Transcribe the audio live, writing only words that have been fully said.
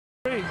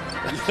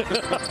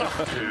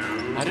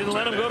I didn't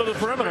let him go to the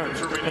perimeter.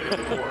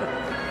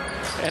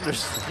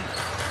 Anderson.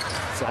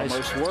 It's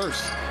almost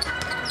worse.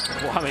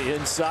 Kwame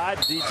inside,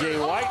 DJ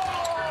White.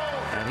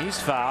 And he's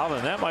fouled,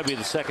 and that might be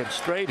the second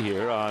straight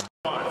here on.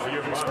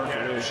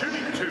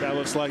 That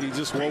looks like he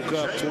just woke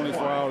up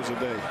 24 hours a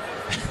day.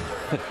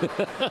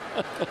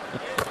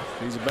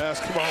 He's a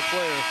basketball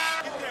player,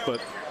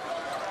 but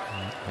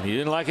and he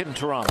didn't like it in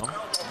Toronto.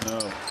 No.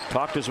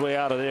 Talked his way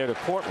out of there to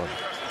Portland.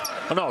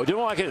 Oh, no, he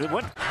didn't like it. It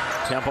went.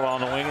 Temple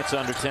on the wing. It's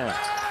under 10.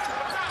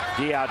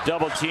 D out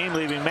double team,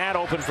 leaving Matt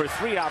open for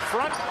three out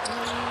front.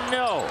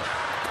 No.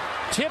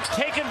 Tip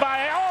taken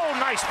by. Oh,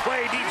 nice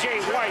play,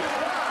 DJ White.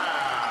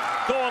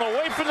 Going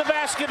away from the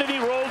basket, and he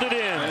rolled it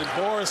in. And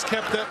Boris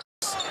kept that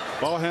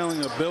ball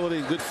handling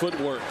ability, good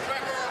footwork.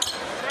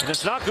 And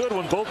it's not good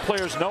when both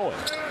players know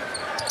it.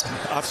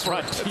 Up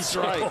front. That's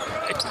right.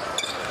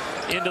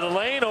 Into the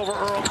lane over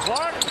Earl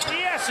Clark.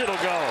 Yes, it'll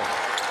go.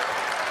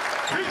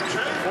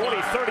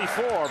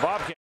 40-34,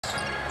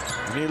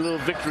 Bobcats. Need a little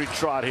victory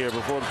trot here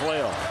before the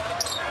playoff.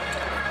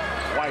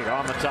 White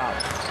on the top.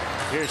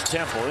 Here's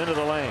Temple into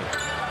the lane.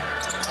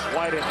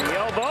 White at the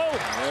elbow.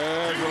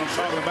 There's what I'm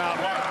talking about.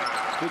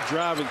 Good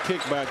drive and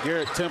kick by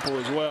Garrett Temple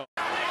as well.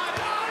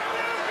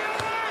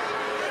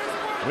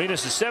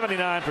 Arenas is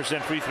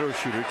 79% free throw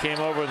shooter. Came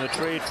over in the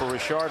trade for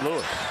Rashard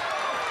Lewis.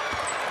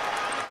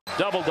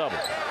 Double-double.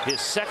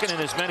 His second in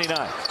as many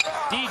nights.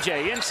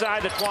 DJ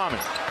inside to Kwame.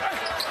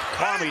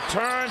 Kwame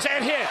turns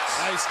and hits.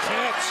 Nice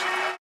catch.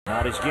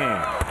 Not his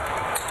game.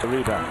 The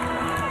rebound.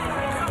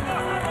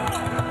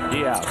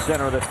 Diaz,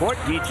 center of the court.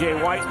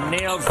 DJ White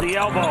nails the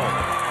elbow.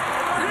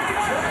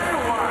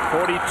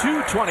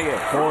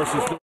 42-28. Force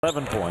is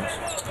 11 points.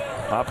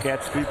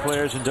 Bobcats 3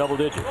 players in double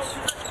digits.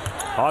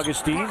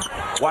 Augustine.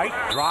 White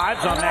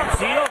drives on that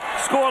seal.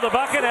 Score the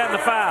bucket and the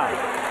foul.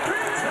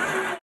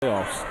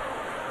 Playoffs.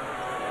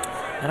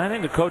 And I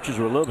think the coaches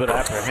were a little bit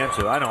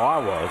apprehensive. I know I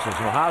was. And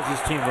so how's this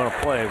team going to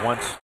play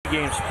once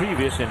games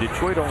previous and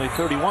Detroit only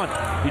 31?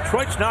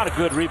 Detroit's not a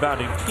good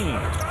rebounding team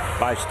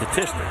by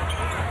statistics.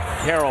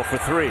 Carroll for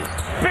three.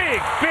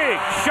 Big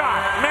shot.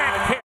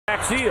 Matt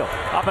Seal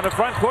up in the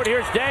front court.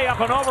 Here's Day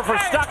up and over for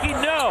Stuckey.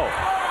 No.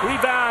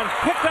 Rebound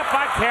picked up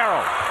by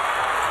Carroll.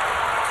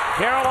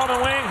 Carroll on the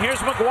wing. Here's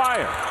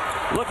McGuire.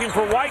 Looking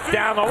for White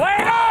down the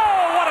lane.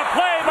 Oh, what a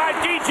play by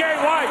DJ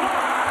White.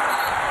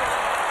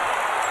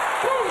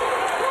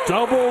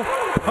 Double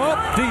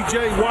pump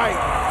DJ White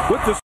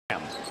with the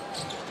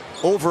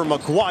over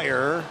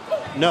McGuire.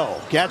 No.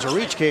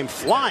 Gadzarich came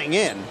flying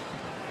in.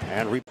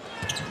 And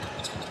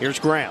here's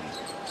Graham.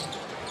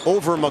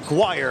 Over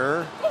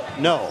McGuire.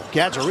 No.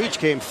 Gadzarich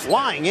came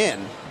flying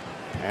in.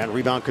 And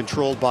rebound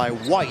controlled by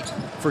White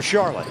for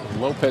Charlotte.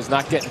 Lopez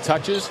not getting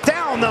touches.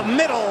 Down the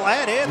middle,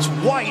 and it's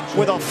White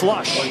with a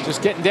flush.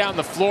 Just getting down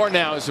the floor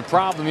now is the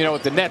problem, you know,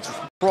 with the Nets.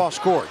 Cross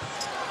court.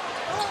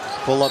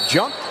 Pull-up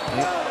jump.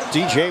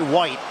 DJ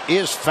White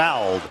is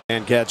fouled.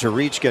 And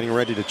Gadzarich getting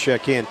ready to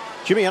check in.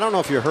 Jimmy, I don't know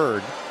if you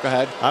heard. Go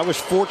ahead. I was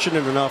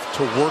fortunate enough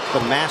to work the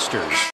Masters.